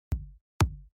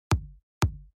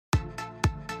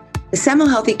The Semel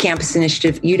Healthy Campus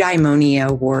Initiative Eudaimonia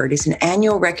Award is an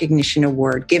annual recognition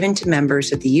award given to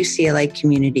members of the UCLA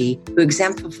community who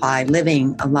exemplify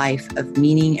living a life of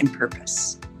meaning and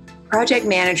purpose. Project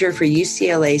manager for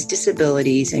UCLA's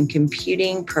Disabilities and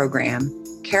Computing program,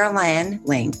 Carol-Ann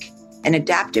Link, and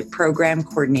adaptive program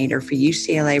coordinator for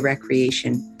UCLA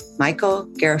Recreation, Michael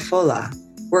Garafola,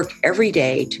 work every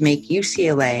day to make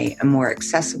UCLA a more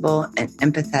accessible and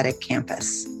empathetic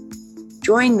campus.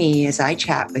 Join me as I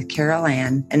chat with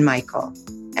Carol-Ann and Michael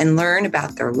and learn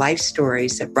about their life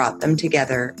stories that brought them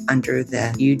together under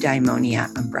the Eudaimonia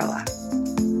umbrella.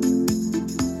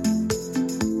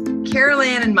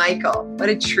 Carol-Ann and Michael, what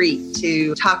a treat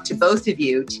to talk to both of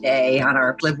you today on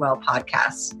our Live Well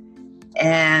podcast.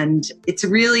 And it's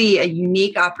really a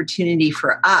unique opportunity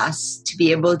for us to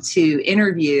be able to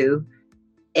interview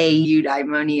a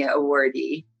Eudaimonia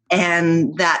awardee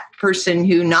and that person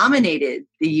who nominated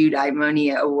the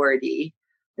Eudaimonia awardee,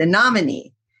 the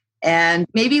nominee. And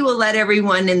maybe we'll let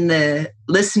everyone in the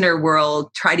listener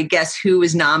world try to guess who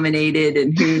was nominated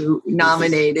and who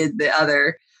nominated the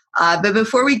other. But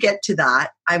before we get to that,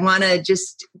 I want to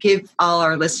just give all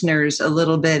our listeners a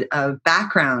little bit of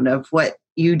background of what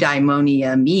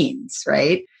Eudaimonia means,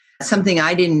 right? Something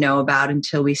I didn't know about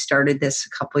until we started this a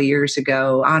couple of years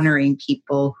ago, honoring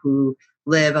people who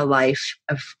live a life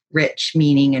of rich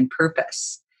meaning and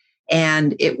purpose.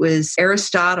 And it was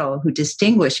Aristotle who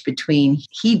distinguished between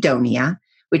hedonia,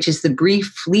 which is the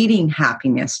brief, fleeting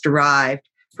happiness derived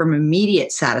from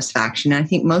immediate satisfaction. I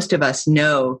think most of us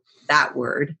know that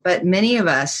word, but many of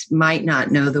us might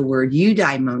not know the word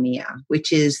eudaimonia,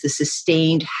 which is the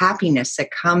sustained happiness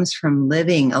that comes from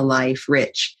living a life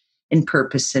rich in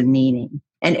purpose and meaning.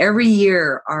 And every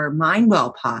year, our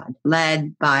MindWell pod,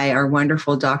 led by our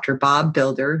wonderful Dr. Bob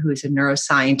Bilder, who's a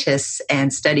neuroscientist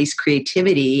and studies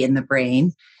creativity in the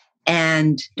brain,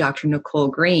 and Dr. Nicole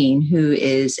Green, who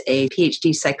is a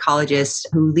PhD psychologist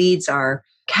who leads our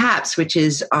CAPS, which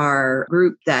is our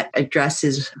group that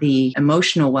addresses the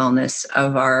emotional wellness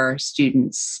of our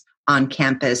students on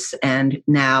campus and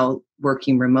now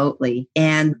working remotely.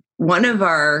 And one of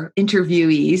our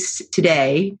interviewees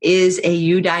today is a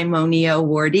Eudaimonia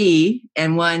awardee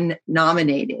and one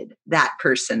nominated that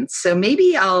person. So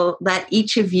maybe I'll let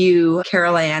each of you,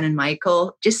 Carol-Ann and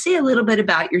Michael, just say a little bit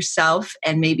about yourself,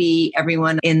 and maybe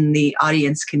everyone in the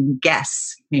audience can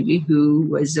guess maybe who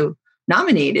was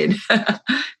nominated.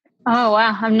 Oh,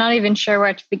 wow. I'm not even sure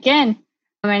where to begin.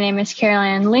 My name is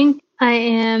Carol-Ann Link. I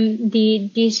am the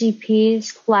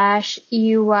DCP/UI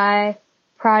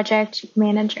project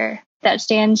manager. That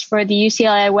stands for the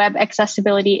UCLA Web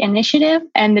Accessibility Initiative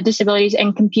and the Disabilities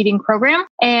and Computing program.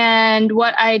 And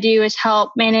what I do is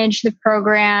help manage the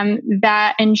program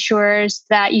that ensures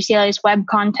that UCLA's web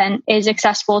content is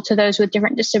accessible to those with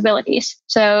different disabilities.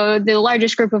 So the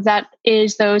largest group of that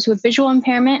is those with visual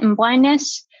impairment and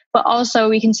blindness, but also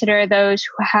we consider those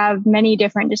who have many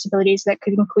different disabilities that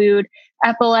could include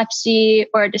epilepsy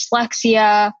or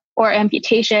dyslexia or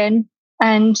amputation.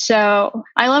 And so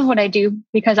I love what I do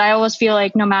because I always feel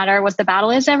like no matter what the battle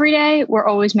is every day, we're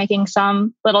always making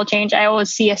some little change. I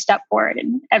always see a step forward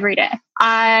every day.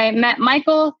 I met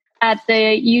Michael at the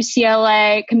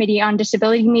UCLA Committee on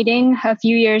Disability meeting a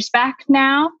few years back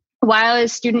now while I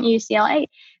was a student at UCLA.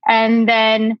 And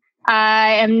then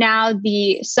I am now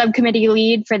the subcommittee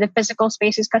lead for the Physical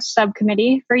Spaces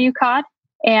subcommittee for UCOD.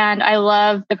 And I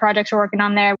love the projects we're working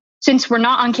on there. Since we're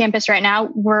not on campus right now,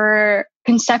 we're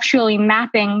conceptually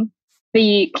mapping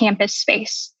the campus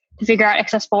space to figure out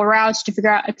accessible routes, to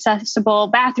figure out accessible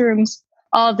bathrooms,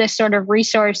 all of this sort of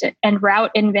resource and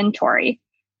route inventory,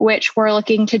 which we're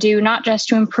looking to do not just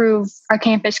to improve our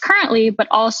campus currently, but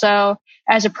also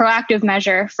as a proactive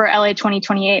measure for LA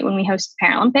 2028 when we host the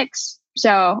Paralympics.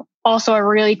 So also a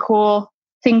really cool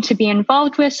thing to be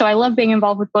involved with. So I love being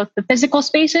involved with both the physical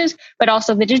spaces, but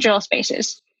also the digital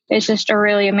spaces. It's just a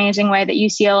really amazing way that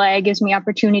UCLA gives me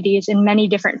opportunities in many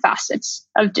different facets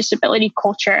of disability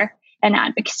culture and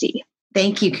advocacy.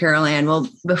 Thank you, Carol-Ann. Well,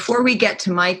 before we get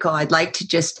to Michael, I'd like to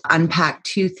just unpack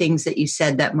two things that you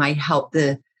said that might help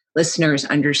the listeners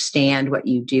understand what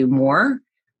you do more.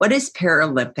 What is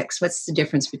Paralympics? What's the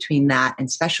difference between that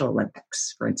and Special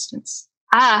Olympics, for instance?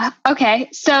 Okay.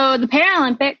 So the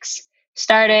Paralympics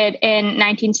started in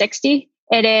 1960.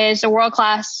 It is a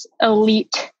world-class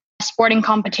elite sporting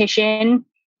competition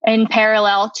in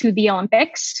parallel to the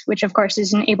Olympics, which of course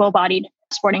is an able-bodied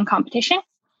sporting competition.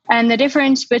 And the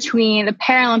difference between the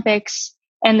Paralympics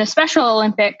and the Special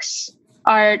Olympics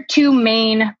are two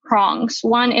main prongs.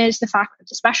 One is the fact that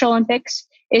the Special Olympics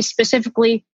is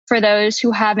specifically for those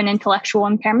who have an intellectual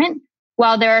impairment.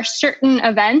 While there are certain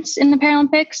events in the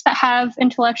Paralympics that have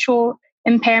intellectual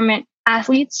impairment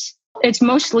athletes. It's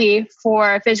mostly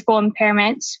for physical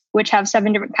impairments, which have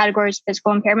 7 different categories of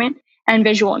physical impairment, and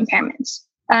visual impairments.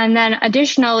 And then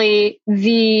additionally,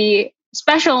 the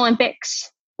Special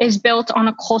Olympics is built on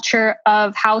a culture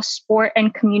of how sport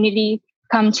and community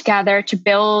come together to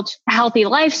build healthy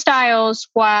lifestyles,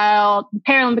 while the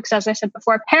Paralympics, as I said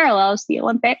before, parallels the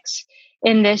Olympics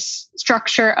in this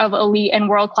structure of elite and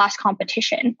world-class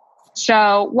competition.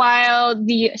 So while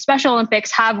the Special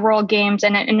Olympics have world games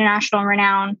and an international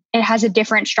renown, it has a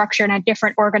different structure and a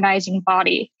different organizing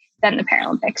body than the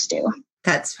Paralympics do.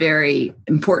 That's very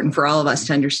important for all of us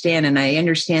to understand. And I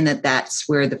understand that that's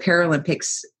where the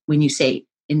Paralympics, when you say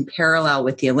in parallel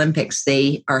with the Olympics,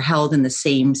 they are held in the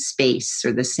same space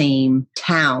or the same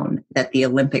town that the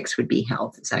Olympics would be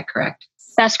held. Is that correct?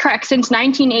 That's correct. Since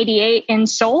 1988 in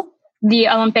Seoul, the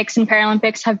Olympics and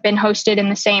Paralympics have been hosted in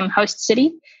the same host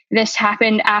city. This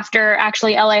happened after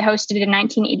actually LA hosted it in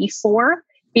 1984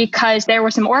 because there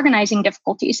were some organizing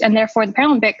difficulties, and therefore the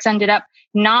Paralympics ended up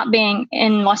not being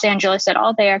in Los Angeles at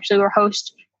all. They actually were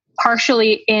hosted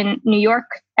partially in New York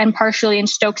and partially in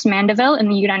Stokes Mandeville in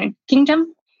the United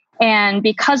Kingdom. And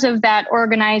because of that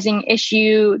organizing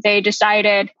issue, they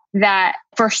decided that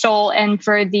for Seoul and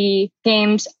for the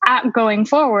games going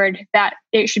forward, that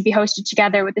it should be hosted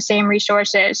together with the same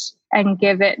resources and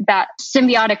give it that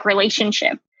symbiotic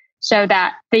relationship so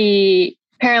that the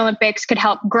Paralympics could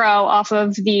help grow off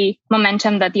of the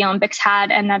momentum that the Olympics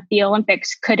had, and that the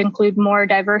Olympics could include more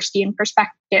diversity and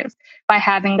perspective by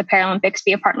having the Paralympics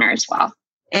be a partner as well.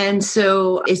 And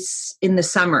so it's in the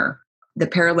summer. The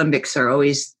Paralympics are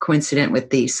always coincident with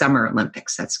the Summer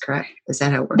Olympics. That's correct. Is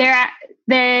that how it works?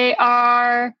 They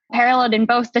are paralleled in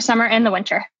both the summer and the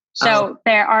winter. So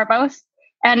there are both.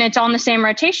 And it's on the same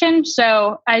rotation.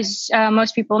 So as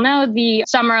most people know, the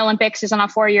Summer Olympics is on a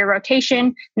 4-year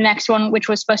rotation. The next one, which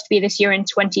was supposed to be this year in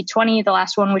 2020, the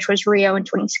last one, which was Rio in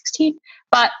 2016.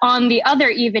 But on the other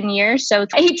even years, so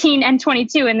 18 and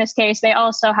 22 in this case, they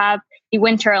also have the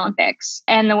Winter Olympics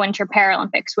and the Winter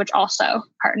Paralympics, which also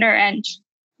partner and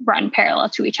run parallel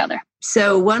to each other.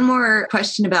 So one more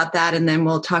question about that, and then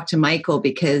we'll talk to Michael,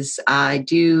 because I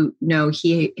do know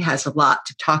he has a lot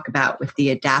to talk about with the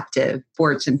adaptive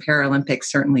sports, and Paralympics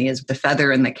certainly is the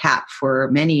feather in the cap for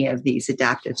many of these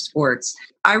adaptive sports.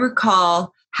 I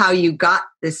recall how you got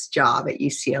this job at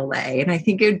UCLA, and I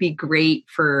think it would be great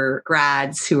for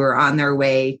grads who are on their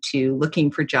way to looking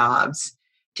for jobs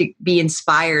to be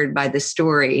inspired by the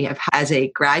story of how, as a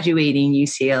graduating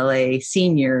UCLA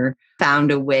senior,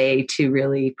 found a way to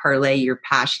really parlay your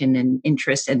passion and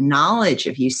interest and knowledge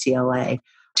of UCLA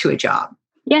to a job.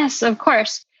 Yes, of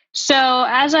course. So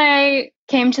as I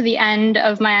came to the end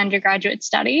of my undergraduate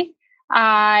study,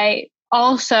 I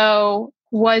also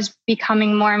was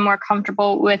becoming more and more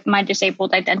comfortable with my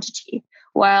disabled identity.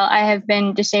 While I have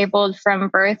been disabled from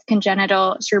birth,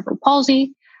 congenital cerebral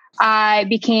palsy, I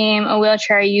became a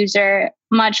wheelchair user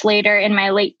much later in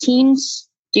my late teens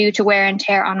due to wear and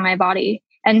tear on my body.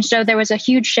 And so there was a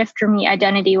huge shift for me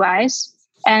identity-wise.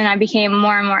 And I became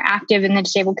more and more active in the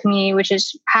disabled community, which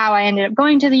is how I ended up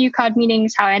going to the UCOD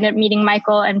meetings, how I ended up meeting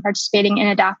Michael and participating in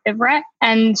Adaptive Rep.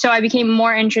 And so I became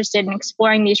more interested in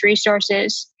exploring these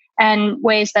resources and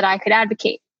ways that I could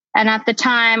advocate. And at the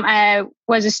time, I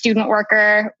was a student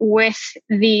worker with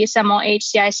the Semel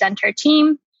HCI Center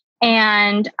team.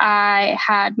 And I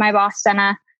had my boss,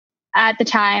 Senna, at the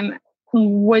time,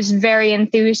 was very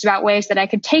enthused about ways that I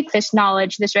could take this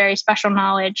knowledge, this very special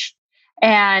knowledge,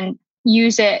 and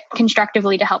use it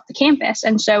constructively to help the campus.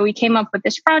 And so we came up with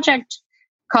this project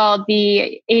called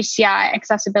the HCI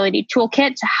Accessibility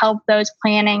Toolkit to help those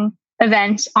planning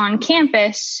events on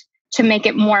campus to make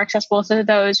it more accessible to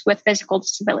those with physical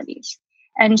disabilities.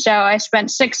 And so I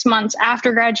spent 6 months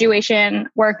after graduation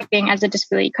working as a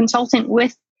disability consultant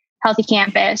with Healthy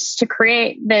Campus to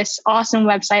create this awesome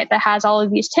website that has all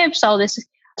of these tips, all this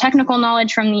technical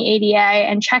knowledge from the ADA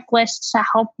and checklists to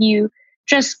help you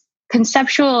just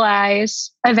conceptualize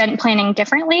event planning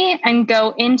differently and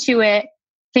go into it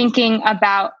thinking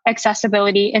about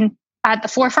accessibility at the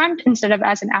forefront instead of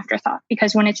as an afterthought.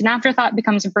 Because when it's an afterthought, it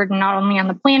becomes a burden not only on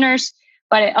the planners,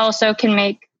 but it also can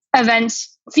make events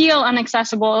feel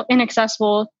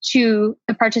inaccessible to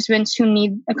the participants who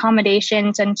need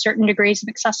accommodations and certain degrees of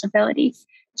accessibility.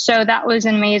 So that was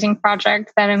an amazing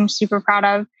project that I'm super proud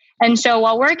of. And so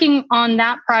while working on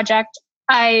that project,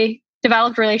 I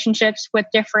developed relationships with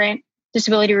different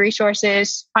disability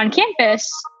resources on campus.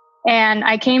 And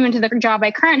I came into the job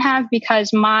I currently have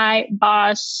because my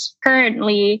boss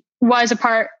currently was a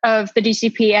part of the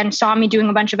DCP and saw me doing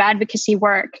a bunch of advocacy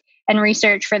work and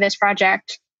research for this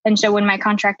project. And so when my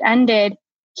contract ended,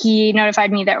 he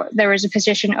notified me that there was a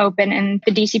position open in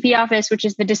the DCP office, which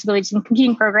is the Disabilities and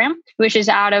Computing Program, which is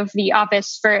out of the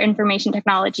Office for Information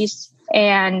Technologies.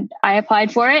 And I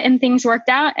applied for it and things worked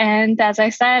out. And as I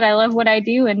said, I love what I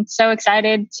do and so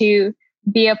excited to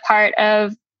be a part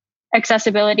of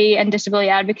accessibility and disability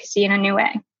advocacy in a new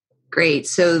way. Great.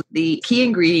 So the key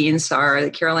ingredients are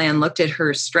that Carol Ann looked at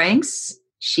her strengths.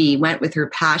 She went with her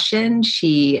passion.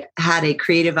 She had a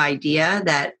creative idea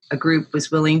that a group was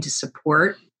willing to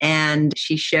support, and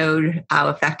she showed how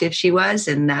effective she was.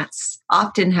 And that's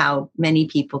often how many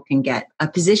people can get a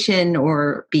position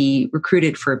or be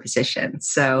recruited for a position.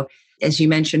 So as you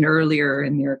mentioned earlier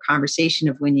in your conversation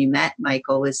of when you met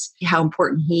Michael, was how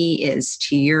important he is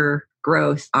to your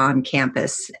growth on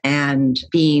campus and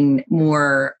being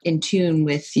more in tune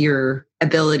with your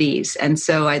abilities. And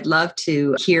so I'd love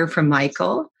to hear from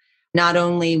Michael, not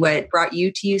only what brought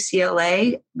you to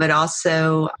UCLA, but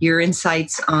also your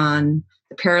insights on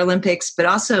the Paralympics, but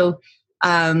also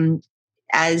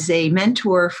as a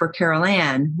mentor for Carol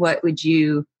Ann, what would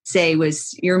you say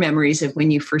was your memories of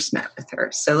when you first met with her?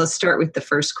 So let's start with the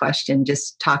first question.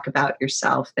 Just talk about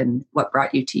yourself and what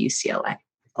brought you to UCLA.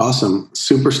 Awesome.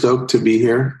 Super stoked to be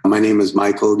here. My name is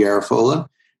Michael Garafola,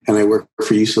 and I work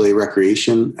for UCLA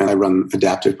Recreation, and I run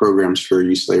adaptive programs for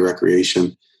UCLA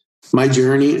Recreation. My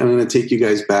journey, I'm going to take you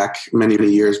guys back many,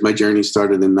 many years. My journey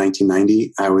started in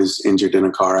 1990. I was injured in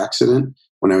a car accident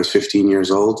when I was 15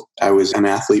 years old. I was an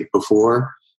athlete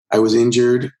before I was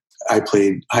injured. I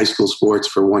played high school sports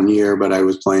for 1 year, but I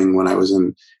was playing when I was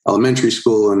in elementary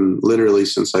school, and literally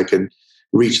since I could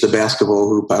reach the basketball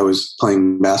hoop, I was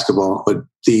playing basketball. But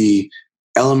the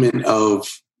element of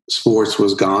sports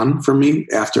was gone for me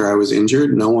after I was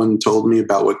injured. No one told me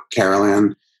about what Carol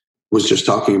Ann was just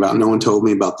talking about. No one told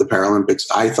me about the Paralympics.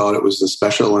 I thought it was the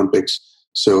Special Olympics.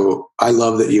 So I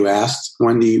love that you asked,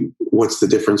 Wendy, what's the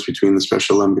difference between the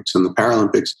Special Olympics and the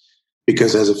Paralympics?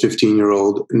 Because as a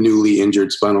 15-year-old newly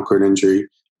injured spinal cord injury,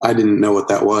 I didn't know what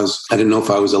that was. I didn't know if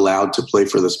I was allowed to play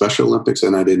for the Special Olympics,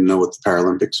 and I didn't know what the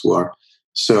Paralympics were.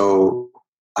 So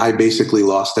I basically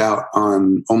lost out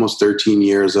on almost 13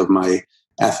 years of my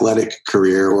athletic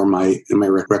career or my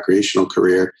recreational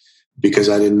career because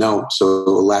I didn't know. So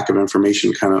a lack of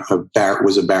information kind of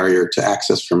was a barrier to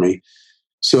access for me.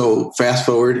 So fast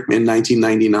forward, in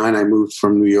 1999, I moved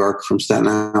from New York, from Staten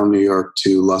Island, New York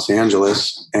to Los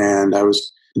Angeles. And I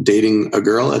was dating a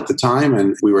girl at the time,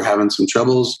 and we were having some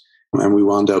troubles. And we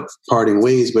wound up parting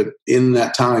ways. But in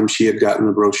that time, she had gotten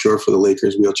a brochure for the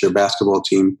Lakers wheelchair basketball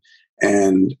team.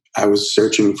 And I was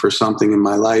searching for something in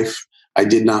my life. I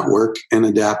did not work in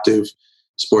adaptive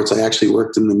sports. I actually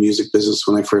worked in the music business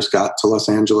when I first got to Los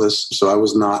Angeles. So I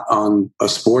was not on a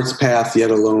sports path, yet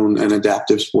alone an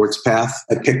adaptive sports path.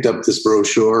 I picked up this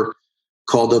brochure,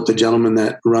 called up the gentleman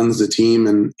that runs the team,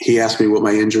 and he asked me what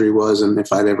my injury was and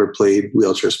if I'd ever played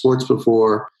wheelchair sports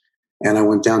before. And I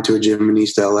went down to a gym in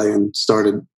East LA and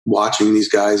started watching these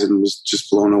guys and was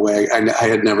just blown away. I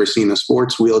had never seen a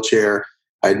sports wheelchair.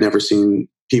 I had never seen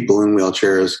people in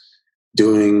wheelchairs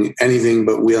doing anything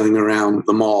but wheeling around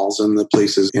the malls and the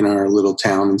places in our little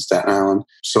town in Staten Island.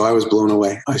 So I was blown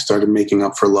away. I started making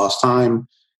up for lost time.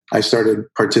 I started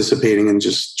participating in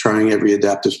just trying every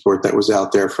adaptive sport that was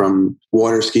out there, from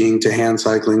water skiing to hand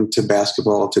cycling to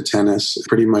basketball to tennis.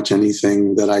 Pretty much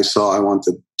anything that I saw I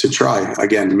wanted to try.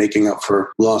 Again, making up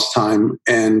for lost time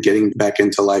and getting back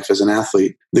into life as an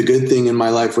athlete. The good thing in my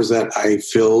life was that I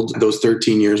filled those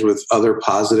 13 years with other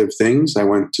positive things. I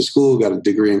went to school, got a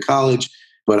degree in college,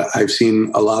 but I've seen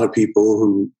a lot of people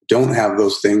who don't have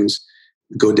those things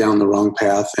go down the wrong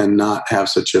path and not have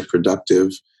such a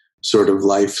productive sort of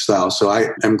lifestyle. So I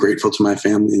am grateful to my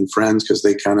family and friends because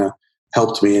they kind of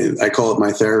helped me. I call it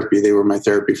my therapy. They were my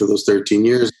therapy for those 13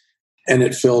 years. And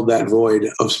it filled that void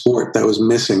of sport that was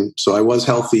missing. So I was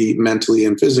healthy mentally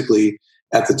and physically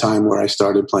at the time where I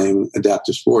started playing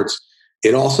adaptive sports.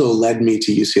 It also led me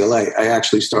to UCLA. I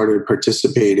actually started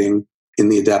participating in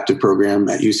the adaptive program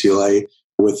at UCLA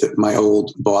with my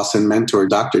old boss and mentor,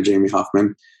 Dr. Jamie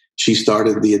Hoffman. She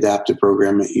started the adaptive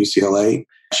program at UCLA.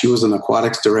 She was an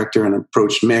aquatics director and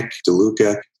approached Mick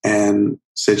DeLuca and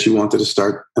said she wanted to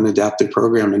start an adaptive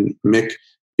program. And Mick,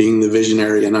 being the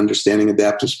visionary and understanding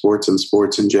adaptive sports and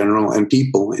sports in general and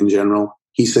people in general,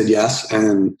 he said yes.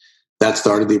 And that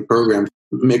started the program.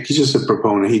 Mick, he's just a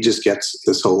proponent. He just gets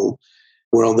this whole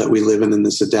world that we live in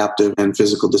this adaptive and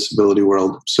physical disability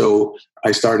world. So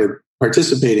I started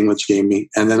participating with Jamie,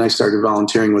 and then I started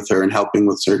volunteering with her and helping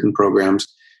with certain programs.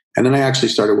 And then I actually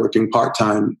started working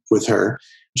part-time with her.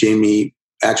 Jamie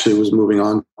actually was moving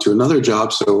on to another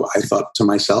job. So I thought to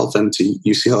myself and to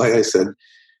UCLA, I said,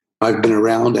 I've been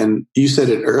around. And you said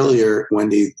it earlier,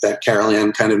 Wendy, that Carol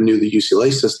Ann kind of knew the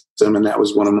UCLA system. And that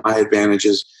was one of my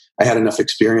advantages. I had enough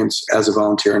experience as a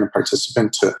volunteer and a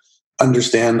participant to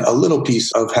understand a little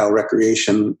piece of how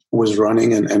recreation was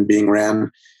running and being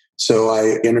ran. So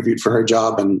I interviewed for her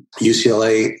job in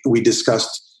UCLA. We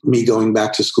discussed me going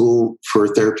back to school for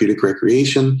therapeutic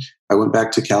recreation. I went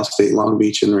back to Cal State Long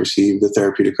Beach and received the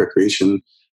therapeutic recreation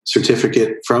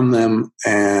certificate from them.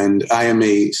 And I am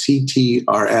a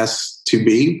CTRS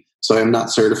 2B, so I'm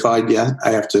not certified yet.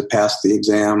 I have to pass the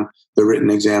exam, the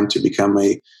written exam, to become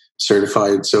a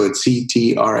certified. So it's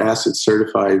CTRS, it's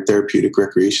Certified Therapeutic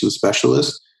Recreation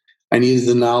Specialist. I needed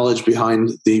the knowledge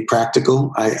behind the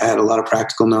practical. I had a lot of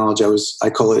practical knowledge.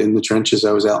 I call it in the trenches.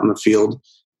 I was out in the field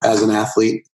as an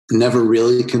athlete. Never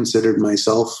really considered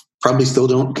myself, probably still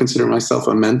don't consider myself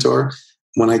a mentor.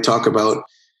 When I talk about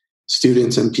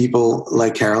students and people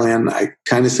like Carol Ann, I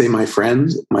kind of say my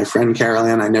friend Carol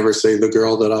Ann. I never say the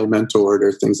girl that I mentored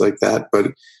or things like that,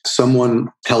 but someone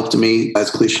helped me, as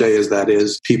cliche as that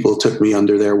is. People took me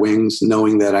under their wings,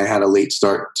 knowing that I had a late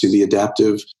start to the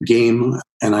adaptive game.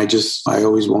 And I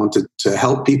always wanted to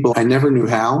help people. I never knew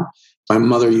how. My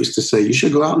mother used to say, you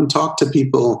should go out and talk to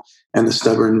people. And the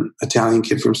stubborn Italian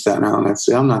kid from Staten Island, I'd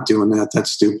say, I'm not doing that.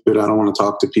 That's stupid. I don't want to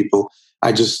talk to people.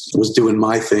 I just was doing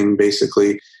my thing,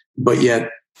 basically. But yet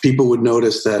people would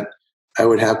notice that I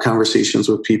would have conversations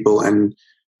with people, and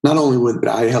not only would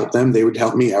I help them, they would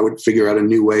help me. I would figure out a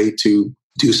new way to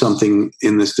do something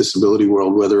in this disability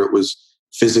world, whether it was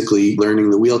physically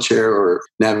learning the wheelchair or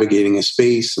navigating a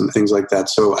space and things like that.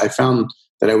 So I found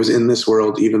that I was in this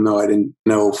world, even though I didn't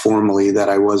know formally that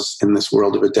I was in this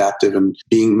world of adaptive and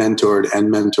being mentored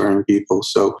and mentoring people.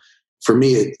 So for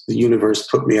me, the universe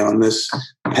put me on this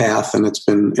path, and it's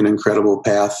been an incredible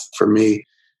path for me.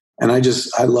 And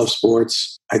I love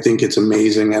sports. I think it's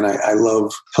amazing. And I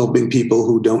love helping people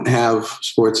who don't have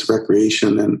sports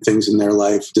recreation and things in their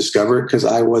life discover it, because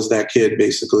I was that kid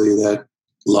basically that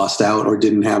lost out or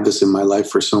didn't have this in my life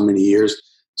for so many years.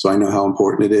 So I know how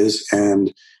important it is.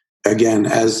 And again,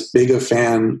 as big a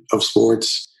fan of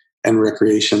sports and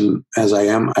recreation as I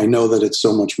am, I know that it's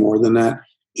so much more than that.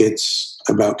 It's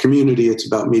about community. It's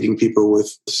about meeting people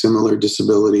with similar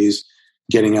disabilities,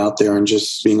 getting out there and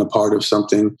just being a part of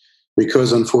something.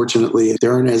 Because unfortunately,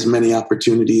 there aren't as many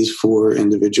opportunities for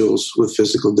individuals with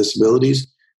physical disabilities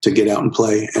to get out and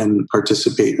play and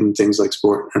participate in things like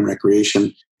sport and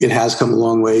recreation. It has come a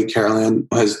long way. Carol Ann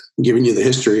has given you the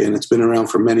history, and it's been around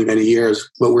for many, many years,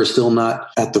 but we're still not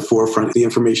at the forefront. The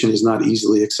information is not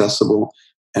easily accessible,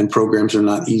 and programs are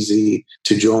not easy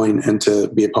to join and to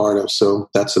be a part of. So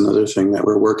that's another thing that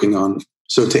we're working on.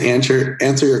 So to answer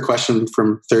your question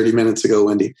from 30 minutes ago,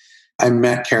 Wendy, I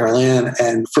met Carol Ann,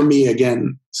 and for me,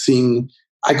 again,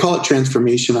 I call it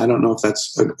transformation. I don't know if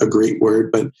that's a great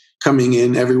word, but coming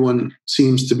in, everyone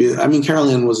seems to be, Carol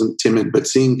Ann wasn't timid, but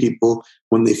seeing people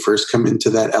when they first come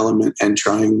into that element and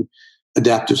trying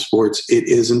adaptive sports, it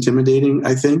is intimidating,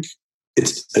 I think.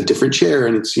 It's a different chair,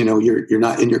 and it's, you're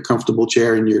not in your comfortable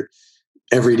chair, in your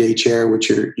everyday chair, which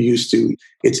you're used to.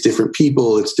 It's different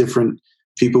people. It's different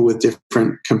people with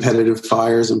different competitive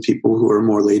fires and people who are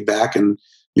more laid back, and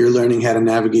you're learning how to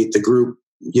navigate the group,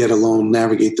 yet alone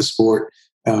navigate the sport.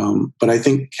 But I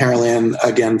think Carol Ann,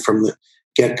 again, from the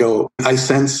get-go, I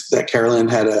sense that Carol Ann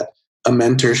had a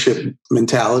mentorship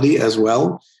mentality as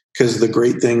well, because the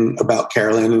great thing about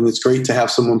Carol Ann, and it's great to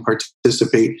have someone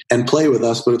participate and play with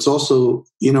us, but it's also,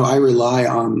 I rely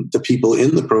on the people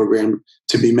in the program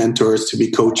to be mentors, to be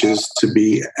coaches, to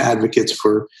be advocates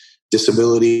for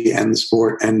disability and the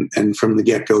sport. And from the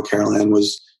get-go, Carol Ann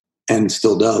was, and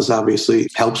still does, obviously,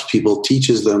 helps people,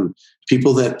 teaches them,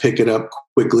 people that pick it up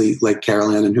quickly, like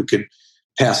Carol Ann, and who could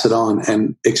pass it on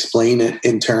and explain it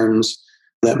in terms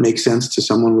that make sense to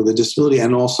someone with a disability,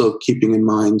 and also keeping in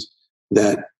mind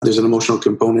that there's an emotional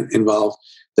component involved,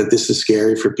 that this is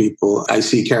scary for people. I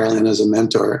see Carol Ann as a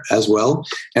mentor as well,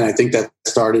 and I think that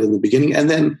started in the beginning. And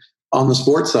then on the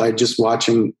sports side, just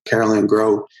watching Carol Ann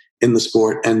grow in the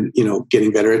sport and,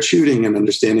 getting better at shooting and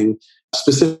understanding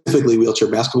specifically wheelchair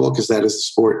basketball, because that is the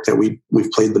sport that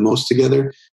we've played the most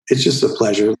together. It's just a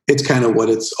pleasure. It's kind of what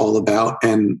it's all about.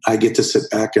 And I get to sit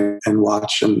back and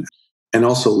watch and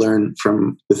also learn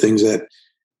from the things that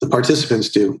the participants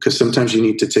do, because sometimes you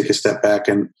need to take a step back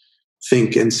and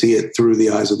think and see it through the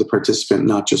eyes of the participant,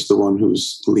 not just the one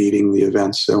who's leading the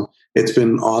event. So it's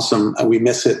been awesome. We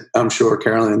miss it. I'm sure,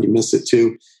 Carol Ann, you miss it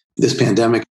too. This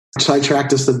pandemic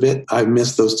sidetracked us a bit. I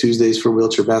missed those Tuesdays for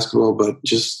wheelchair basketball, but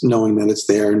just knowing that it's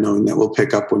there, knowing that we'll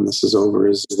pick up when this is over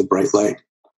is the bright light.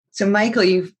 So, Michael,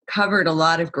 you've covered a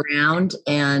lot of ground,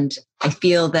 and I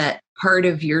feel that part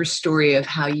of your story of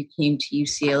how you came to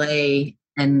UCLA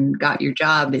and got your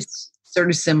job is sort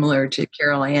of similar to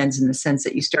Carol Ann's in the sense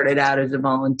that you started out as a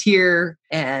volunteer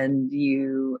and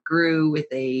you grew with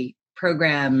a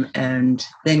program and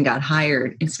then got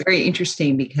hired. It's very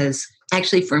interesting because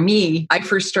actually for me, I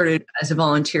first started as a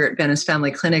volunteer at Venice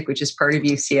Family Clinic, which is part of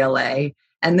UCLA,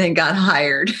 and then got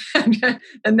hired.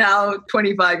 And now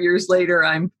 25 years later,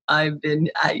 I've been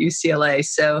at UCLA.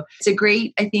 So it's a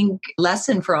great, I think,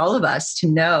 lesson for all of us to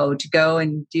know, to go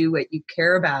and do what you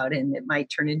care about. And it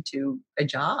might turn into a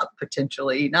job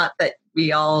potentially. Not that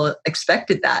we all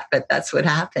expected that, but that's what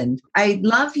happened. I'd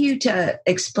love you to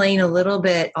explain a little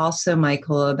bit also,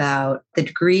 Michael, about the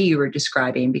degree you were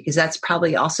describing, because that's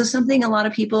probably also something a lot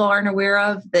of people aren't aware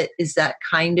of. That is that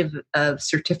kind of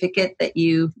certificate that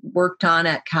you worked on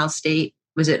at Cal State.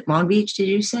 Was it Long Beach, did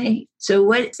you say? So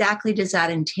what exactly does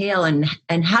that entail? And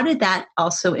how did that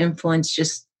also influence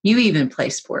just you even play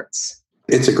sports?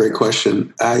 It's a great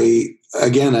question.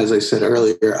 Again, as I said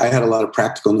earlier, I had a lot of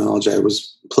practical knowledge. I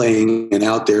was playing and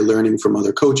out there learning from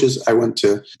other coaches. I went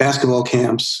to basketball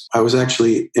camps. I was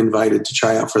actually invited to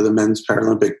try out for the men's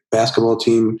Paralympic basketball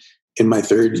team in my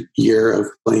third year of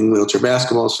playing wheelchair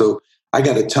basketball. So I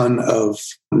got a ton of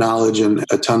knowledge and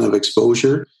a ton of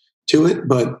exposure to it.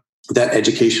 But that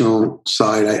educational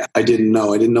side, I didn't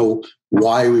know. I didn't know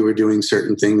why we were doing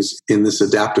certain things in this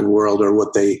adaptive world, or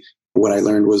what I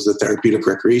learned was the therapeutic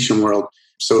recreation world.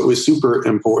 So it was super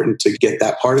important to get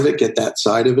that part of it, get that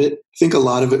side of it. I think a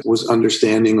lot of it was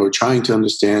understanding or trying to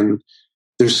understand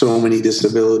there's so many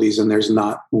disabilities and there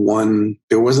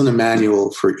wasn't a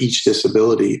manual for each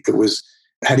disability. It was,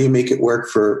 how do you make it work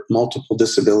for multiple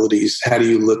disabilities? How do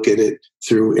you look at it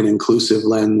through an inclusive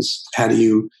lens? How do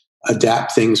you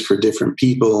adapt things for different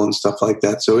people and stuff like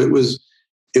that? So it was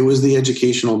the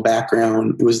educational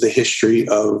background. It was the history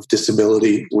of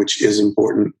disability, which is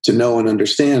important to know and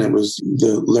understand. It was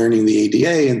the learning the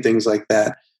ADA and things like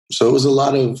that. So it was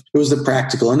the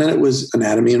practical, and then it was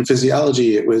anatomy and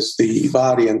physiology. It was the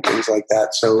body and things like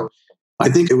that. So I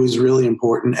think it was really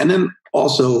important. And then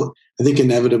also, I think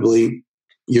inevitably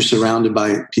you're surrounded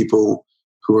by people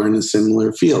who are in a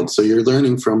similar field. So you're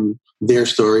learning from their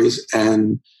stories.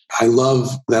 And I love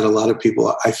that a lot of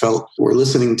people I felt were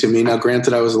listening to me. Now,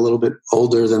 granted, I was a little bit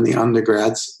older than the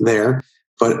undergrads there,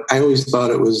 but I always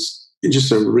thought it was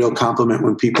just a real compliment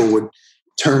when people would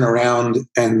turn around,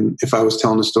 and if I was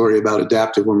telling a story about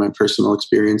adaptive or my personal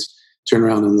experience, turn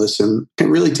around and listen,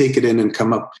 and really take it in and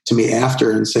come up to me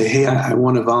after and say, hey, I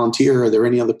want to volunteer. Are there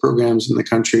any other programs in the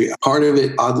country? Part of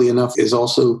it, oddly enough, is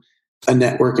also a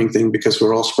networking thing because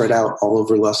we're all spread out all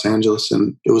over Los Angeles.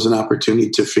 And it was an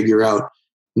opportunity to figure out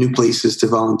new places to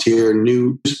volunteer,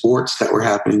 new sports that were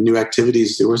happening, new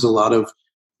activities. There was a lot of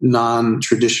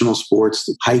non-traditional sports,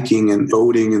 hiking and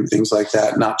boating and things like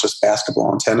that, not just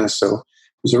basketball and tennis. So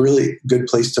it was a really good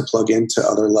place to plug into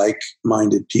other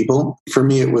like-minded people. For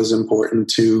me, it was important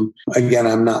to, again,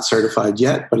 I'm not certified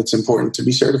yet, but it's important to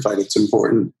be certified. It's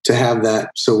important to have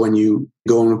that. So when you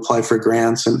go and apply for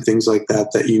grants and things like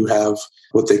that, that you have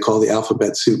what they call the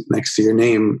alphabet soup next to your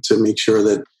name to make sure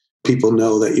that people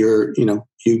know that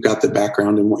you've got the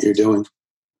background in what you're doing.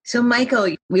 So,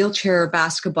 Michael, wheelchair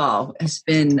basketball has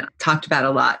been talked about a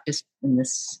lot just in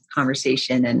this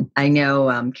conversation. And I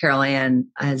know Carol Ann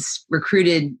has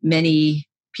recruited many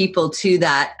people to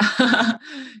that.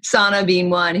 Sana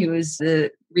being one, who was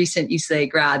the recent UCLA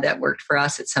grad that worked for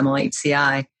us at Seminole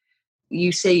HCI.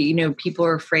 You say, people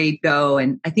are afraid to go.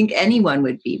 And I think anyone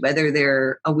would be, whether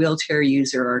they're a wheelchair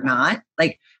user or not.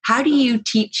 How do you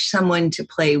teach someone to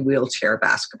play wheelchair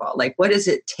basketball? What does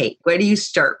it take? Where do you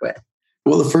start with?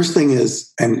 Well, the first thing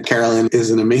is, and Carolyn is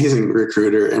an amazing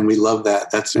recruiter, and we love that.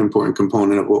 That's an important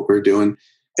component of what we're doing.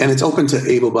 And it's open to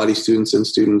able-bodied students and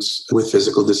students with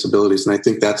physical disabilities. And I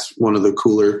think that's one of the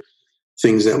cooler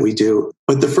things that we do.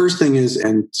 But the first thing is,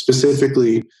 and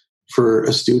specifically for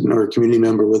a student or a community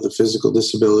member with a physical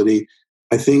disability,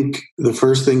 I think the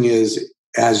first thing is,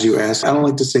 as you asked, I don't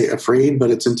like to say afraid,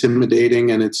 but it's intimidating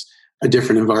and it's a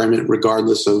different environment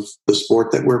regardless of the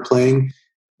sport that we're playing.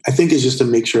 I think is just to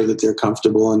make sure that they're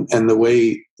comfortable. And the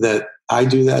way that I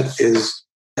do that is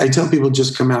I tell people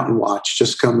just come out and watch,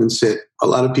 just come and sit. A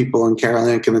lot of people, and Carol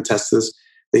Ann can attest to this,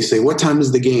 they say, what time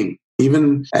is the game?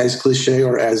 Even as cliche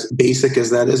or as basic as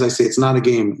that is, I say it's not a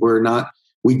game.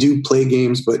 We do play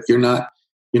games, but you're not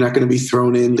going to be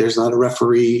thrown in. There's not a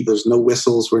referee. There's no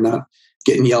whistles. We're not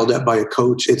getting yelled at by a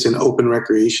coach. It's an open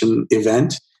recreation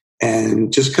event.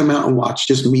 And just come out and watch.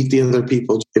 Just meet the other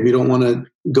people. If you don't want to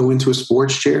go into a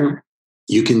sports chair,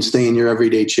 you can stay in your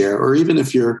everyday chair. Or even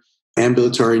if you're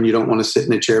ambulatory and you don't want to sit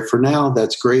in a chair for now,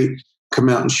 that's great. Come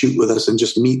out and shoot with us and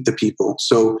just meet the people.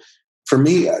 So for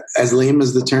me, as lame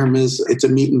as the term is, it's a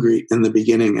meet and greet in the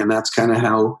beginning. And that's kind of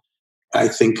how I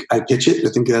think I pitch it. I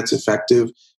think that's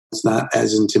effective. It's not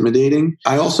as intimidating.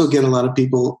 I also get a lot of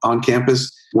people on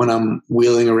campus when I'm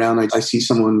wheeling around. I see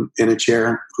someone in a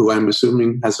chair who I'm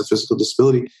assuming has a physical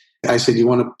disability. I say, do you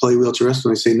want to play wheelchair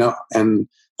wrestling? They say no. And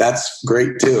that's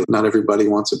great too. Not everybody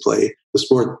wants to play the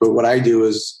sport. But what I do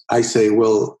is I say,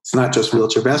 well, it's not just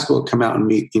wheelchair basketball. Come out and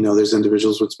meet, there's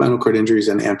individuals with spinal cord injuries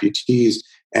and amputees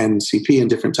and CP and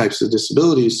different types of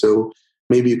disabilities. So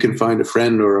maybe you can find a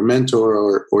friend or a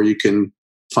mentor, or you can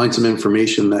find some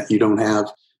information that you don't have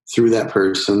through that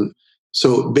person.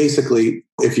 So basically,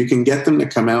 if you can get them to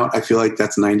come out, I feel like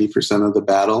that's 90% of the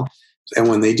battle. And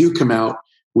when they do come out,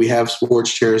 we have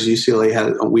sports chairs.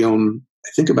 We own, I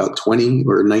think, about 20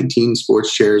 or 19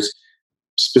 sports chairs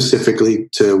specifically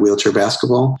to wheelchair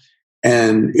basketball.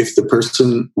 And if the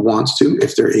person wants to,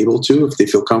 if they're able to, if they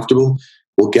feel comfortable,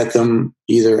 we'll get them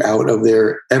either out of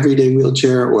their everyday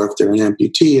wheelchair, or if they're an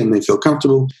amputee and they feel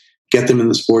comfortable, get them in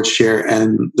the sports chair.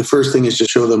 And the first thing is to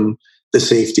show them the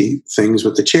safety things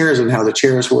with the chairs and how the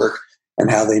chairs work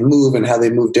and how they move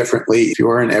differently. If you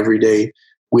are an everyday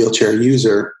wheelchair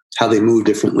user, how they move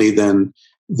differently than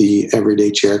the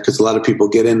everyday chair. Because a lot of people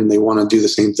get in and they want to do the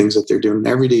same things that they're doing in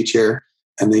an everyday chair,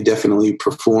 and they definitely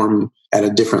perform at a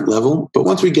different level. But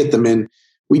once we get them in,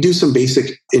 we do some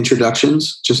basic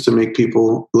introductions just to make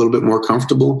people a little bit more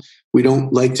comfortable. We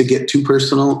don't like to get too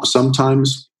personal.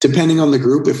 Sometimes, depending on the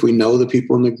group, if we know the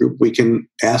people in the group, we can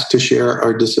ask to share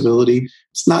our disability.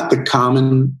 It's not the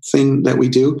common thing that we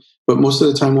do, but most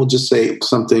of the time we'll just say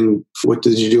something, what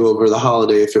did you do over the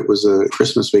holiday, if it was a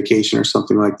Christmas vacation or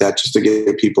something like that, just to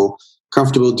get people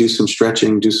comfortable, do some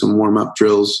stretching, do some warm-up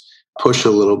drills, push a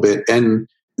little bit. And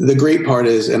the great part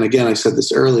is, and again, I said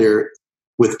this earlier,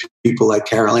 with people like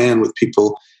Carol Ann, with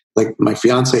people like my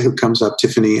fiance who comes up,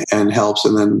 Tiffany, and helps,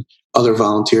 and then other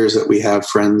volunteers that we have,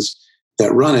 friends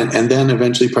that run it, and then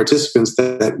eventually participants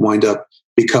that wind up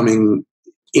becoming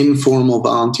informal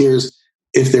volunteers.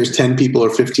 If there's 10 people or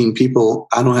 15 people,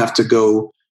 I don't have to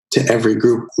go to every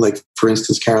group. Like, for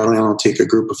instance, Carol Ann will take a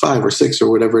group of 5 or 6 or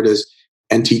whatever it is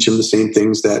and teach them the same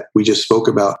things that we just spoke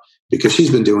about, because she's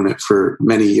been doing it for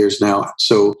many years now.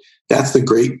 So that's the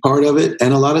great part of it.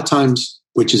 And a lot of times,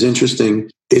 which is interesting,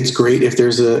 it's great if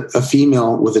there's a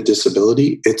female with a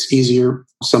disability. It's easier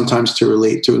sometimes to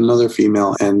relate to another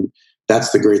female, and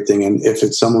that's the great thing. And if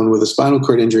it's someone with a spinal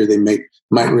cord injury, they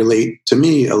might relate to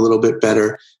me a little bit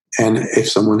better. And if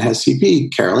someone has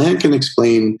CP, Carol Ann can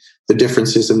explain the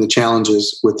differences and the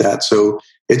challenges with that. So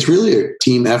it's really a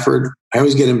team effort. I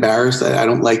always get embarrassed. I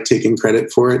don't like taking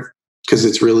credit for it, because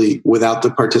it's really, without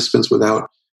the participants, without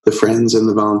the friends and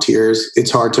the volunteers, it's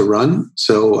hard to run.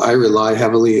 So I rely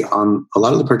heavily on a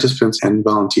lot of the participants and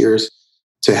volunteers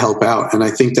to help out. And I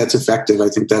think that's effective. I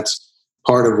think that's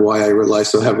part of why I rely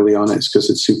so heavily on it, is because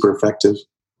it's super effective.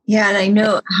 Yeah, and I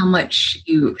know how much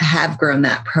you have grown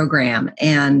that program.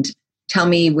 And tell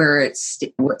me what's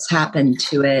happened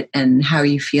to it, and how are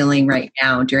you feeling right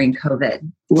now during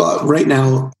COVID? Well, right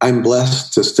now, I'm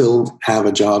blessed to still have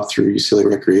a job through UCLA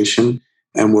Recreation,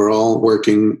 and we're all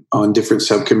working on different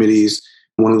subcommittees.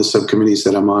 One of the subcommittees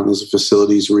that I'm on is a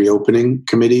facilities reopening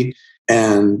committee.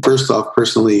 And first off,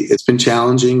 personally, it's been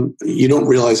challenging. You don't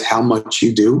realize how much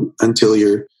you do until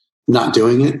you're not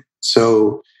doing it.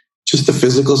 So just the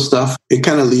physical stuff, it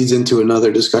kind of leads into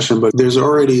another discussion, but there's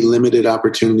already limited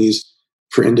opportunities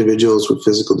for individuals with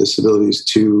physical disabilities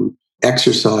to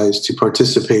exercise, to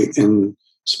participate in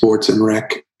sports and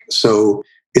rec. So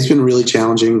it's been really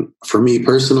challenging for me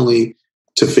personally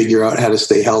to figure out how to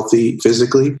stay healthy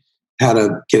physically, how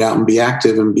to get out and be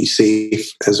active and be safe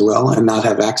as well, and not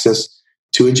have access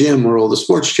to a gym or all the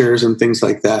sports chairs and things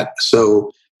like that.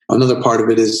 So another part of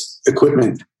it is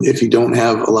equipment. If you don't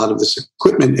have a lot of this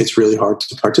equipment, it's really hard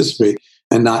to participate.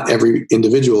 And not every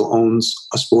individual owns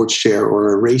a sports chair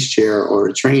or a race chair or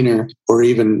a trainer or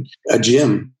even a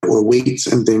gym or weights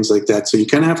and things like that. So you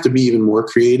kind of have to be even more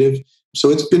creative. So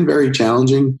it's been very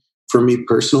challenging for me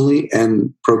personally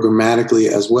and programmatically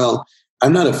as well.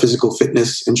 I'm not a physical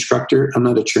fitness instructor. I'm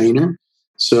not a trainer.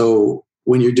 So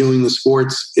when you're doing the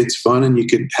sports, it's fun and you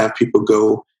could have people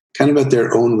go kind of at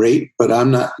their own rate, but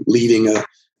I'm not leading a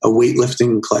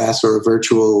weightlifting class or a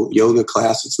virtual yoga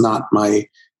class. It's not my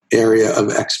area of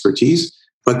expertise.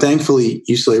 But thankfully,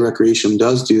 UCLA Recreation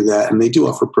does do that, and they do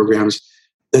offer programs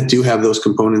that do have those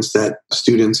components that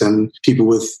students and people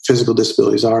with physical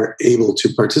disabilities are able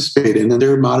to participate in, and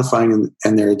they're modifying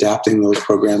and they're adapting those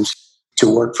programs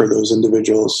to work for those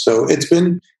individuals. So it's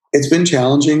been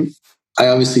challenging. I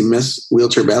obviously miss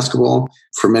wheelchair basketball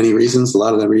for many reasons. A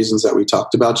lot of the reasons that we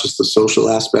talked about, just the social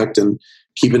aspect and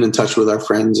keeping in touch with our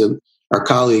friends and our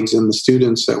colleagues and the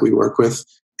students that we work with,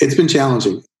 it's been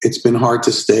challenging. It's been hard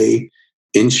to stay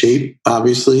in shape,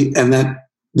 obviously. And that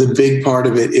the big part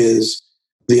of it is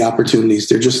the opportunities.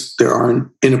 There aren't,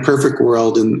 in a perfect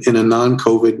world, in a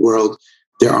non-COVID world,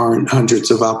 there aren't hundreds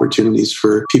of opportunities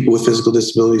for people with physical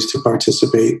disabilities to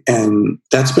participate. And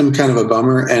that's been kind of a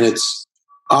bummer. And it's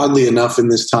oddly enough in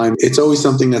this time, it's always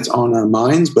something that's on our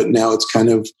minds, but now it's kind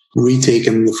of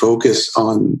retaken the focus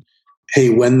on, hey,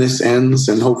 when this ends,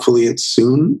 and hopefully it's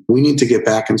soon, we need to get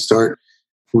back and start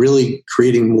really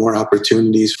creating more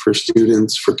opportunities for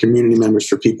students, for community members,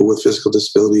 for people with physical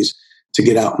disabilities to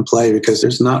get out and play, because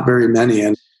there's not very many.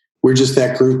 And we're just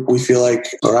that group, we feel like,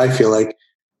 or I feel like,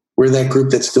 we're that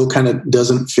group that still kind of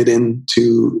doesn't fit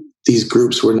into these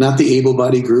groups. We're not the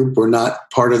able-bodied group. We're not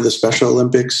part of the Special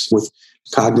Olympics with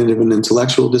cognitive and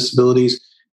intellectual disabilities.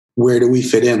 Where do we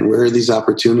fit in? Where are these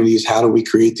opportunities? How do we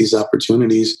create these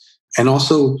opportunities? And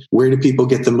also, where do people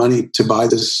get the money to buy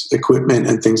this equipment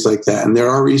and things like that? And there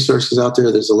are resources out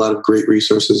there. There's a lot of great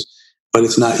resources, but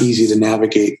it's not easy to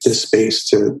navigate this space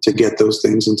to get those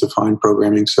things and to find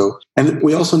programming. So, and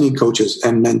we also need coaches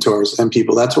and mentors and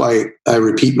people. That's why I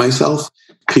repeat myself,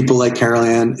 people like Carol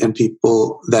Ann and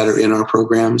people that are in our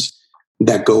programs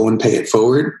that go and pay it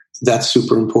forward. That's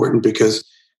super important, because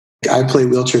I play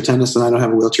wheelchair tennis and I don't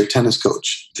have a wheelchair tennis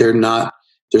coach.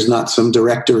 There's not some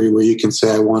directory where you can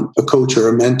say, I want a coach or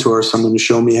a mentor, or someone to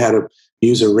show me how to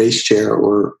use a race chair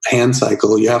or hand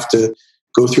cycle. You have to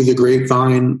go through the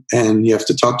grapevine, and you have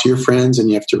to talk to your friends, and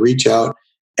you have to reach out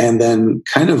and then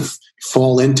kind of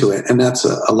fall into it. And that's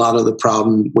a lot of the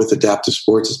problem with adaptive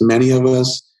sports is many of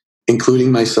us,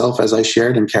 including myself, as I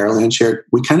shared and Carol Ann shared,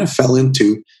 we kind of fell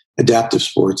into adaptive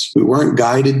sports. We weren't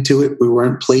guided to it. We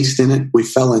weren't placed in it. We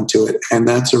fell into it. And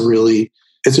it's a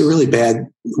really bad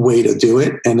way to do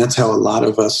it. And that's how a lot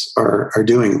of us are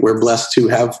doing it. We're blessed to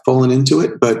have fallen into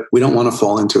it, but we don't want to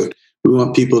fall into it. We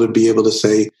want people to be able to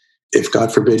say, if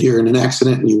God forbid you're in an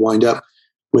accident and you wind up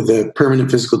with a permanent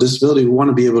physical disability, we want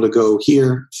to be able to go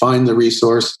here, find the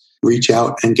resource, reach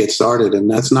out and get started.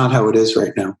 And that's not how it is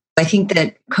right now. I think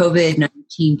that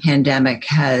COVID-19 pandemic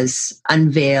has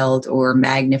unveiled or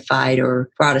magnified or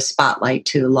brought a spotlight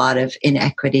to a lot of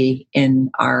inequity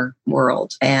in our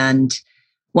world. And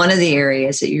one of the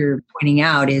areas that you're pointing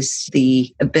out is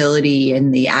the ability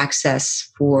and the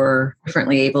access for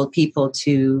differently able people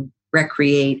to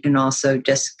recreate and also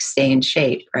just stay in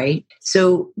shape, right?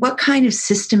 So what kind of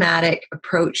systematic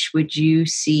approach would you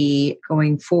see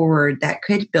going forward that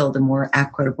could build a more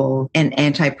equitable and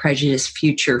anti-prejudice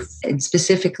future, and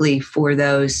specifically for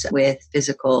those with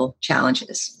physical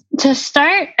challenges? To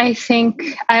start, I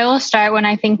think I will start when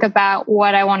I think about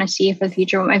what I want to see for the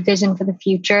future, what my vision for the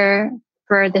future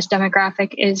for this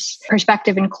demographic is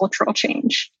perspective and cultural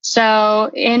change.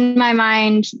 So in my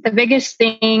mind, the biggest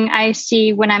thing I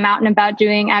see when I'm out and about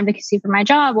doing advocacy for my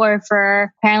job or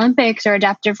for Paralympics or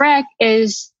Adaptive Rec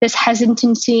is this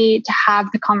hesitancy to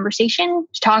have the conversation,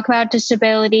 to talk about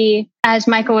disability. As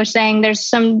Michael was saying, there's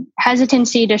some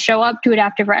hesitancy to show up to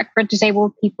Adaptive Rec for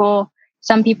disabled people.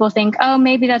 Some people think, oh,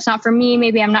 maybe that's not for me.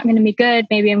 Maybe I'm not going to be good.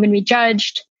 Maybe I'm going to be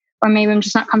judged. Or maybe I'm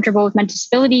just not comfortable with my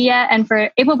disability yet. And for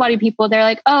able-bodied people, they're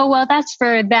like, oh, well, that's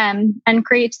for them, and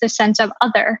creates this sense of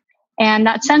other. And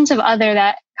that sense of other,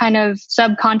 that kind of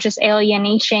subconscious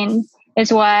alienation,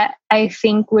 is what I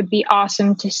think would be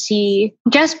awesome to see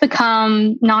just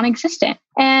become non-existent.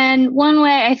 And one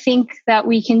way I think that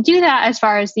we can do that as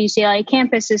far as the UCLA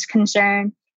campus is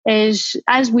concerned is,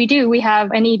 as we do, we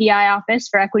have an EDI office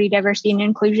for equity, diversity, and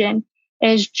inclusion,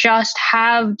 is just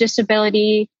have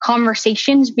disability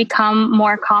conversations become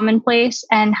more commonplace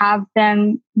and have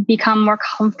them become more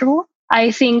comfortable. I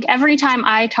think every time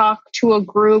I talk to a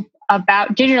group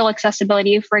about digital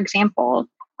accessibility, for example,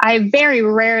 I very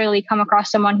rarely come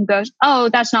across someone who goes, oh,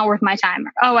 that's not worth my time,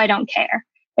 or oh, I don't care.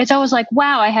 It's always like,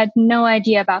 wow, I had no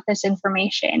idea about this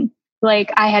information.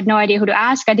 Like, I had no idea who to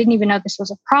ask. I didn't even know this was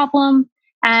a problem.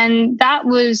 And that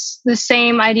was the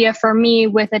same idea for me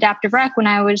with Adaptive Rec when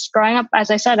I was growing up. As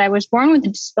I said, I was born with a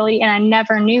disability and I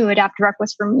never knew Adaptive Rec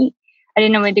was for me. I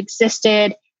didn't know it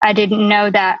existed. I didn't know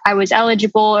that I was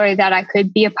eligible or that I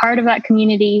could be a part of that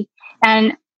community.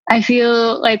 And I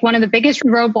feel like one of the biggest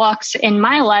roadblocks in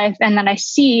my life and that I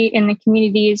see in the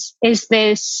communities is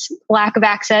this lack of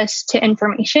access to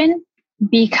information,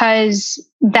 because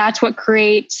that's what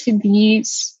creates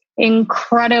these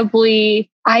incredibly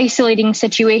isolating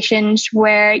situations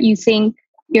where you think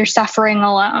you're suffering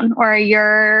alone or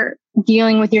you're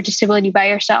dealing with your disability by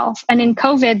yourself. And in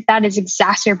COVID, that is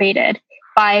exacerbated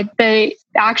by the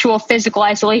actual physical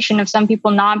isolation of some people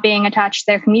not being attached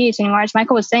to their communities anymore. As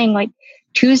Michael was saying, like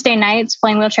Tuesday nights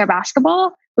playing wheelchair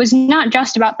basketball was not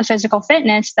just about the physical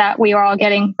fitness that we were all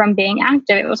getting from being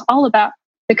active. It was all about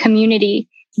the community,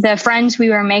 the friends we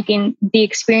were making, the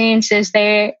experiences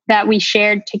that we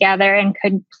shared together and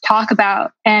could talk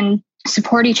about and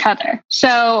support each other.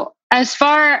 So as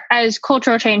far as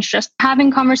cultural change, just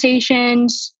having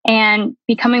conversations and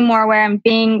becoming more aware and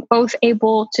being both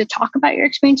able to talk about your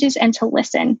experiences and to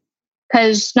listen.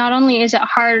 Because not only is it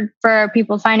hard for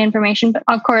people to find information, but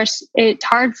of course, it's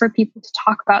hard for people to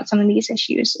talk about some of these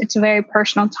issues. It's a very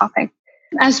personal topic.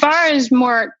 As far as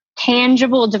more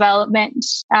tangible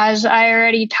developments, as I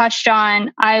already touched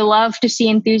on, I love to see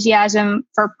enthusiasm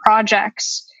for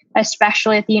projects,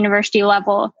 especially at the university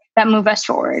level, that move us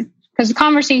forward. Because the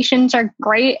conversations are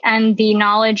great and the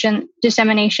knowledge and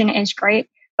dissemination is great.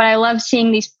 But I love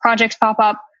seeing these projects pop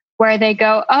up where they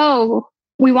go, oh,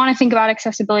 we want to think about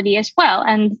accessibility as well.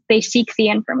 And they seek the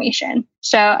information.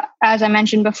 So as I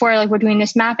mentioned before, like we're doing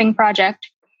this mapping project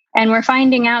and we're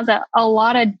finding out that a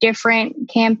lot of different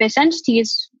campus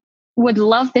entities would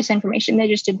love this information. They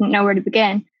just didn't know where to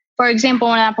begin. For example,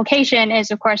 one application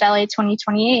is, of course, LA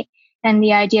 2028 and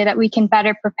the idea that we can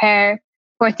better prepare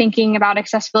for thinking about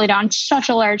accessibility on such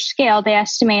a large scale. They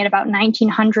estimate about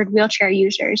 1,900 wheelchair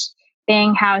users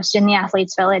being housed in the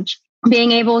Athletes Village.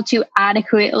 Being able to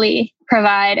adequately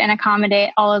provide and accommodate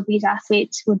all of these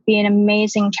athletes would be an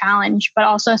amazing challenge, but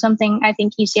also something I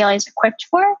think UCLA is equipped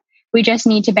for. We just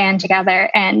need to band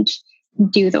together and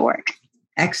do the work.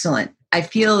 Excellent. I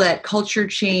feel that culture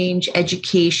change,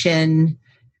 education,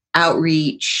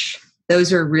 outreach,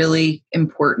 those are really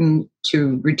important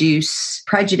to reduce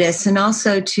prejudice and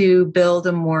also to build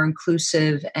a more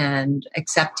inclusive and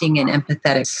accepting and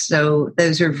empathetic. So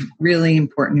those are really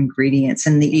important ingredients.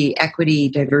 And the Equity,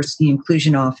 Diversity,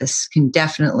 Inclusion Office can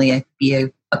definitely be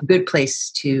a good place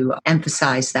to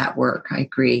emphasize that work. I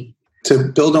agree. To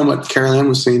build on what Carol Ann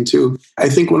was saying too, I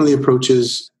think one of the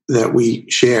approaches that we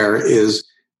share is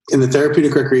in the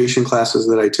therapeutic recreation classes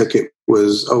that I took, it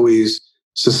was always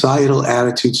societal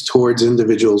attitudes towards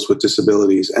individuals with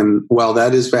disabilities. And while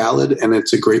that is valid and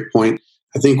it's a great point,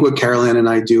 I think what Carol Ann and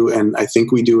I do, and I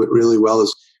think we do it really well,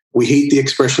 is we hate the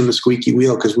expression the squeaky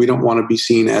wheel because we don't want to be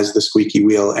seen as the squeaky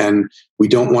wheel. And we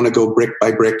don't want to go brick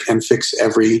by brick and fix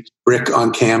every brick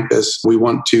on campus. We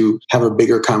want to have a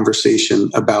bigger conversation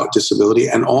about disability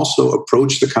and also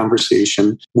approach the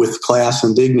conversation with class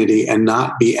and dignity and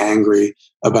not be angry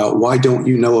about why don't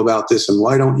you know about this and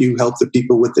why don't you help the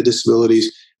people with the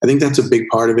disabilities. I think that's a big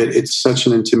part of it. It's such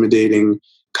an intimidating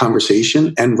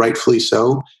conversation, and rightfully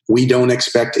so. We don't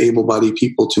expect able-bodied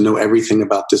people to know everything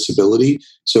about disability.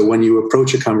 So when you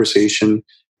approach a conversation,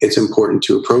 it's important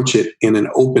to approach it in an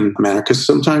open manner, because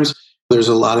sometimes there's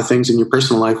a lot of things in your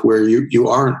personal life where you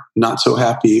are not so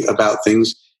happy about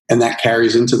things, and that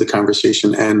carries into the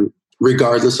conversation. And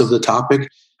regardless of the topic,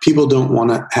 people don't want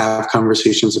to have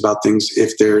conversations about things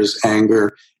if there's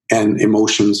anger and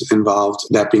emotions involved.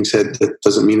 That being said, that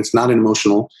doesn't mean it's not an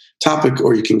emotional topic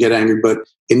or you can get angry, but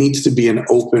it needs to be an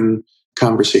open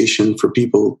conversation for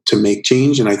people to make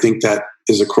change. And I think that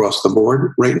is across the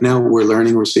board right now.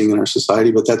 We're seeing in our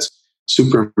society, but that's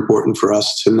super important for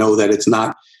us to know that it's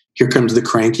not, here comes the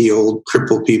cranky old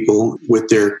crippled people with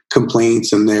their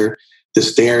complaints and the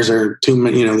stairs are too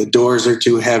many, the doors are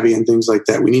too heavy and things like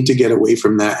that. We need to get away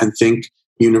from that and think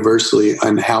universally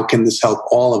on how can this help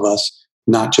all of us,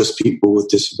 not just people with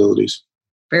disabilities.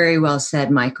 Very well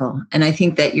said, Michael. And I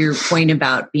think that your point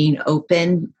about being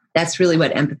open, that's really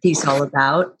what empathy is all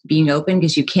about, being open,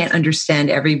 because you can't understand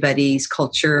everybody's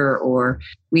culture. Or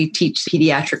we teach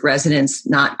pediatric residents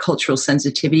not cultural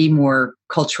sensitivity, more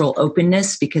cultural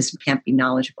openness, because we can't be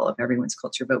knowledgeable of everyone's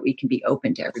culture, but we can be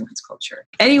open to everyone's culture.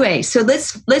 Anyway, so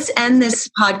let's end this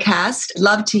podcast. I'd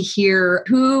love to hear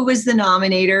who was the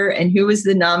nominator and who was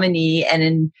the nominee, and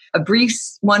in a brief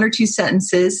 1 or 2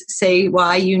 sentences, say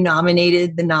why you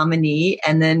nominated the nominee,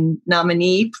 and then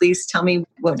nominee, please tell me,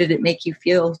 what did it make you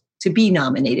feel to be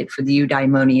nominated for the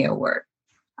Eudaimonia Award?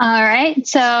 All right.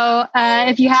 So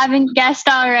if you haven't guessed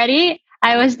already,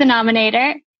 I was the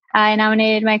nominator. I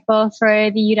nominated Michael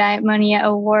for the Eudaimonia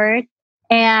Award.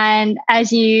 And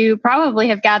as you probably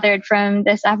have gathered from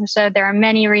this episode, there are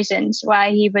many reasons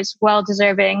why he was well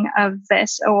deserving of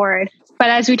this award. But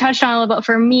as we touched on a little bit,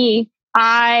 for me,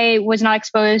 I was not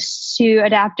exposed to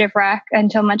adaptive rec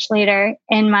until much later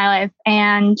in my life.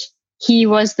 And he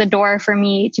was the door for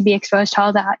me to be exposed to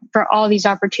all that, for all these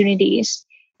opportunities.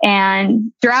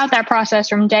 And throughout that process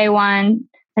from day one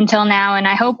until now, and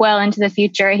I hope well into the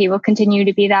future, he will continue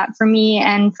to be that for me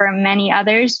and for many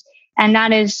others. And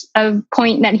that is a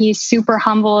point that he's super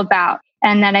humble about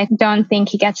and that I don't think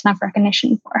he gets enough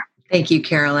recognition for. Thank you,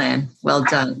 Carol Ann. Well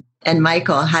done. And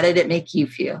Michael, how did it make you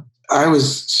feel? I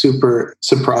was super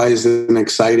surprised and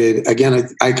excited. Again,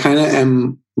 I kind of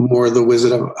am more the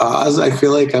Wizard of Oz. I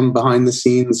feel like I'm behind the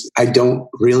scenes. I don't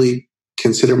really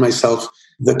consider myself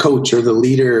the coach or the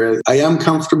leader. I am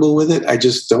comfortable with it. I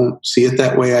just don't see it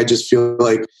that way. I just feel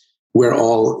like we're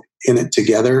all in it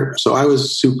together. So I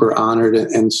was super honored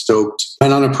and stoked.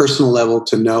 And on a personal level,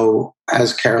 to know,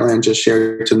 as Carol-Ann just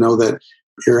shared, to know that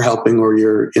you're helping or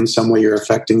you're in some way, you're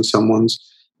affecting someone's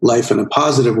life in a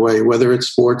positive way, whether it's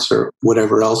sports or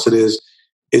whatever else it is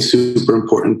super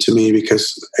important to me.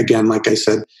 Because again, like I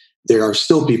said, there are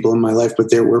still people in my life,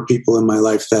 but there were people in my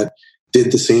life that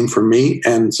did the same for me.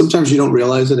 And sometimes you don't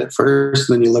realize it at first.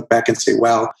 And then you look back and say,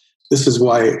 wow, this is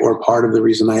why, or part of the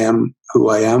reason I am who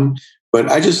I am.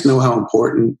 But I just know how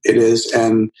important it is.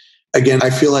 And again, I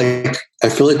feel like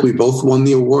we both won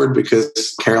the award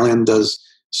because Carol-Ann does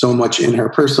so much in her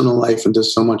personal life and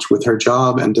does so much with her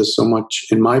job and does so much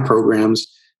in my programs.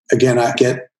 Again, I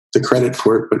get the credit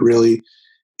for it, but really,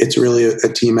 it's really a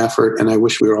team effort. And I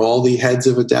wish we were all the heads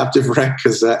of Adaptive Rec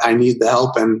because I need the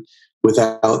help. And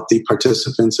without the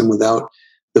participants and without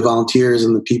the volunteers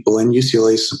and the people in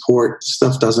UCLA support,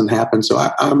 stuff doesn't happen. So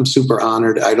I'm super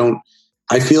honored.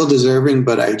 I feel deserving,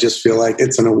 but I just feel like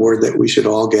it's an award that we should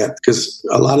all get because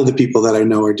a lot of the people that I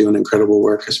know are doing incredible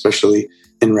work, especially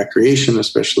in recreation,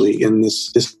 especially in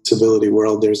this disability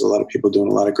world. There's a lot of people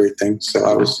doing a lot of great things. So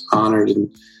I was honored and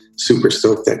super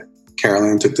stoked that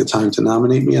Carol-Ann took the time to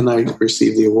nominate me and I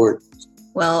received the award.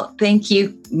 Well, thank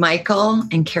you, Michael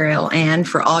and Carol-Ann,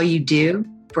 for all you do,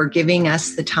 for giving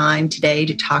us the time today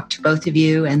to talk to both of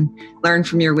you and learn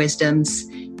from your wisdoms,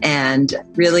 and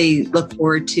really look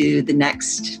forward to the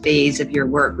next phase of your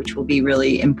work, which will be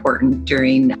really important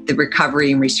during the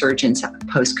recovery and resurgence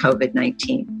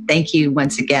post-COVID-19. Thank you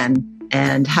once again,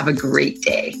 and have a great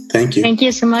day. Thank you. Thank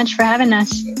you so much for having us.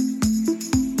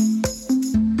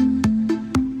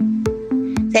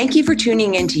 Thank you for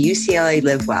tuning in to UCLA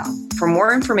Live Well. For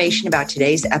more information about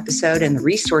today's episode and the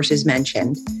resources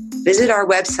mentioned, visit our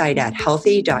website at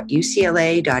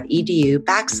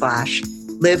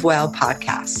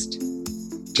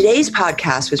healthy.ucla.edu/LiveWellPodcast. Today's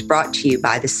podcast was brought to you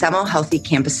by the Semel Healthy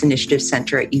Campus Initiative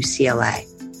Center at UCLA.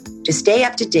 To stay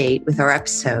up to date with our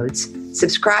episodes,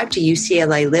 subscribe to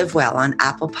UCLA Live Well on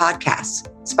Apple Podcasts,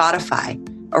 Spotify,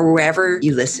 or wherever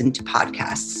you listen to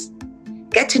podcasts.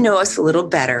 Get to know us a little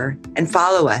better and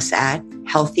follow us at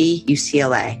Healthy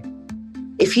UCLA.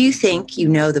 If you think you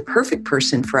know the perfect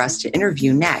person for us to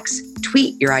interview next,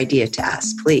 tweet your idea to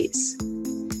us, please.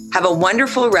 Have a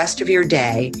wonderful rest of your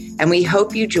day, and we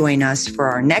hope you join us for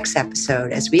our next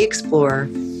episode as we explore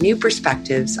new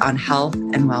perspectives on health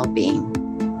and well-being.